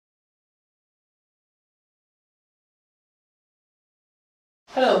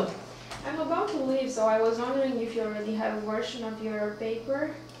Hello. I'm about to leave, so I was wondering if you already have a version of your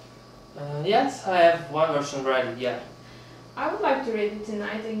paper. Yes, I have one version ready, yeah. I would like to read it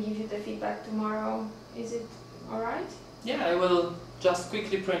tonight and give you the feedback tomorrow. Is it alright? Yeah, I will just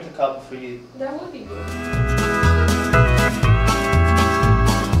quickly print a copy for you. That would be good.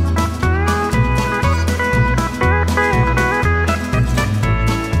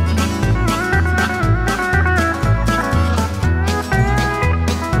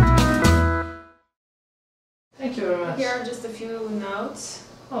 Thank you very much. Here are just a few notes.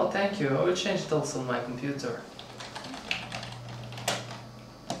 Oh, thank you. I will change it also on my computer.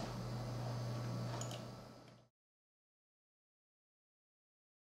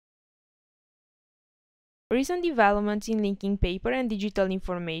 Recent developments in linking paper and digital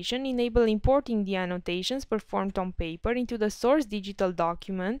information enable importing the annotations performed on paper into the source digital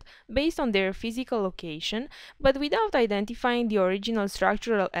document based on their physical location, but without identifying the original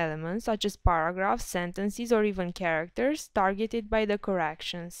structural elements such as paragraphs, sentences, or even characters targeted by the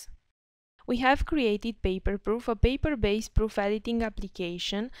corrections. We have created PaperProof, a paper-based proof editing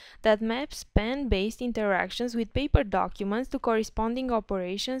application that maps pen-based interactions with paper documents to corresponding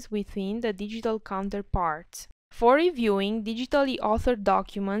operations within the digital counterparts. For reviewing, digitally authored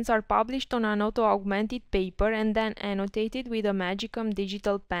documents are published on an auto-augmented paper and then annotated with a Magicom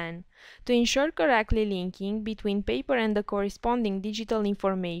digital pen. To ensure correctly linking between paper and the corresponding digital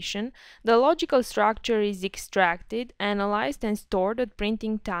information, the logical structure is extracted, analyzed, and stored at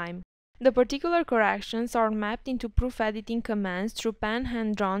printing time. The particular corrections are mapped into proof editing commands through pen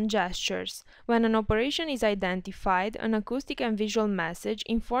hand-drawn gestures. When an operation is identified, an acoustic and visual message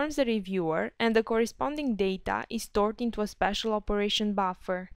informs the reviewer, and the corresponding data is stored into a special operation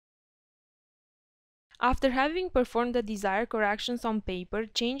buffer. After having performed the desired corrections on paper,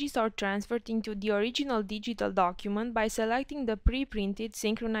 changes are transferred into the original digital document by selecting the pre-printed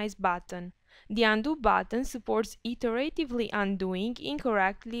Synchronize button. The Undo button supports iteratively undoing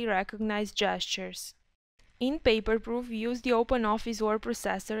incorrectly recognized gestures. In PaperProof, we use the OpenOffice word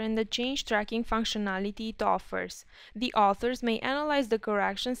processor and the change tracking functionality it offers. The authors may analyze the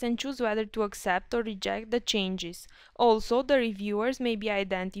corrections and choose whether to accept or reject the changes. Also, the reviewers may be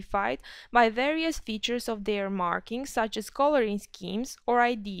identified by various features of their markings, such as coloring schemes or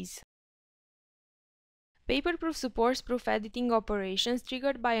IDs. PaperProof supports proof editing operations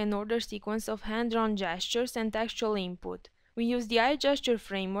triggered by an order sequence of hand-drawn gestures and textual input. We use the iGesture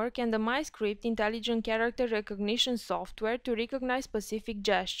framework and the MyScript intelligent character recognition software to recognize specific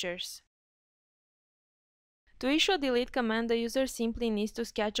gestures. To issue a delete command, the user simply needs to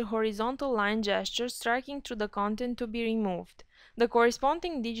sketch a horizontal line gesture striking through the content to be removed. The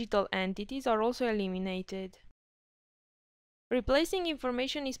corresponding digital entities are also eliminated. Replacing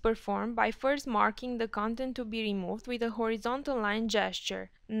information is performed by first marking the content to be removed with a horizontal line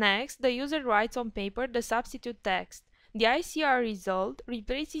gesture. Next, the user writes on paper the substitute text. The ICR result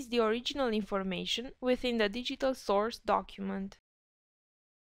replaces the original information within the digital source document.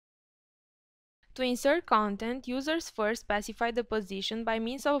 To insert content, users first specify the position by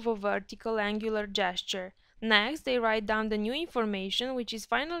means of a vertical angular gesture. Next, they write down the new information, which is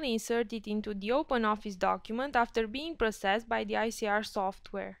finally inserted into the OpenOffice document after being processed by the ICR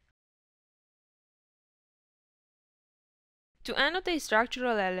software. To annotate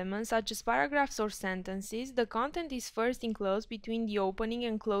structural elements such as paragraphs or sentences, the content is first enclosed between the opening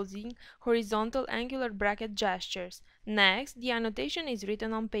and closing horizontal angular bracket gestures. Next, the annotation is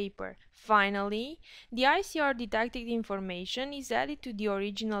written on paper. Finally, the ICR detected information is added to the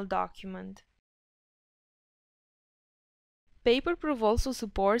original document. PaperProof also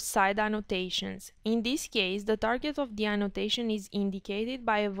supports side annotations. In this case, the target of the annotation is indicated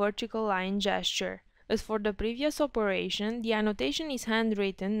by a vertical line gesture. As for the previous operation, the annotation is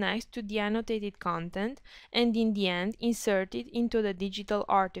handwritten next to the annotated content and in the end inserted into the digital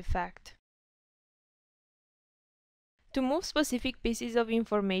artifact. To move specific pieces of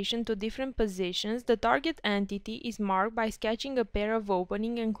information to different positions, the target entity is marked by sketching a pair of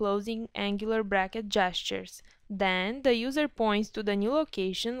opening and closing angular bracket gestures. Then, the user points to the new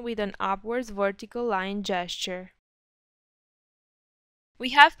location with an upwards vertical line gesture. We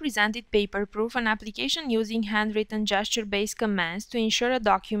have presented PaperProof, an application using handwritten gesture-based commands to ensure a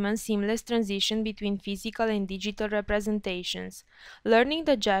document's seamless transition between physical and digital representations. Learning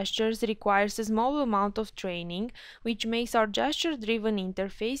the gestures requires a small amount of training, which makes our gesture-driven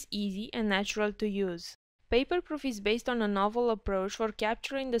interface easy and natural to use. PaperProof is based on a novel approach for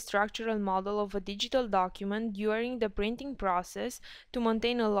capturing the structural model of a digital document during the printing process to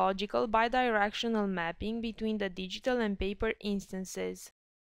maintain a logical bidirectional mapping between the digital and paper instances.